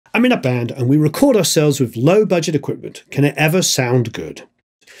I'm in a band and we record ourselves with low budget equipment. Can it ever sound good?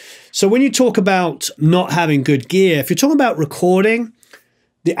 So when you talk about not having good gear, if you're talking about recording,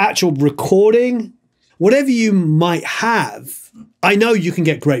 the actual recording, whatever you might have, I know you can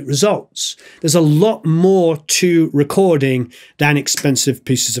get great results. There's a lot more to recording than expensive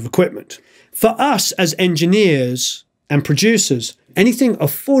pieces of equipment. For us as engineers and producers, anything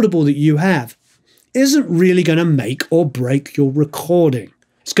affordable that you have isn't really going to make or break your recording.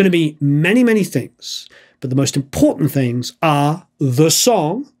 It's going to be many, many things. But the most important things are the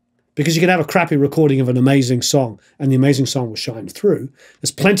song, because you can have a crappy recording of an amazing song and the amazing song will shine through.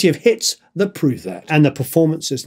 There's plenty of hits that prove that. And the performances.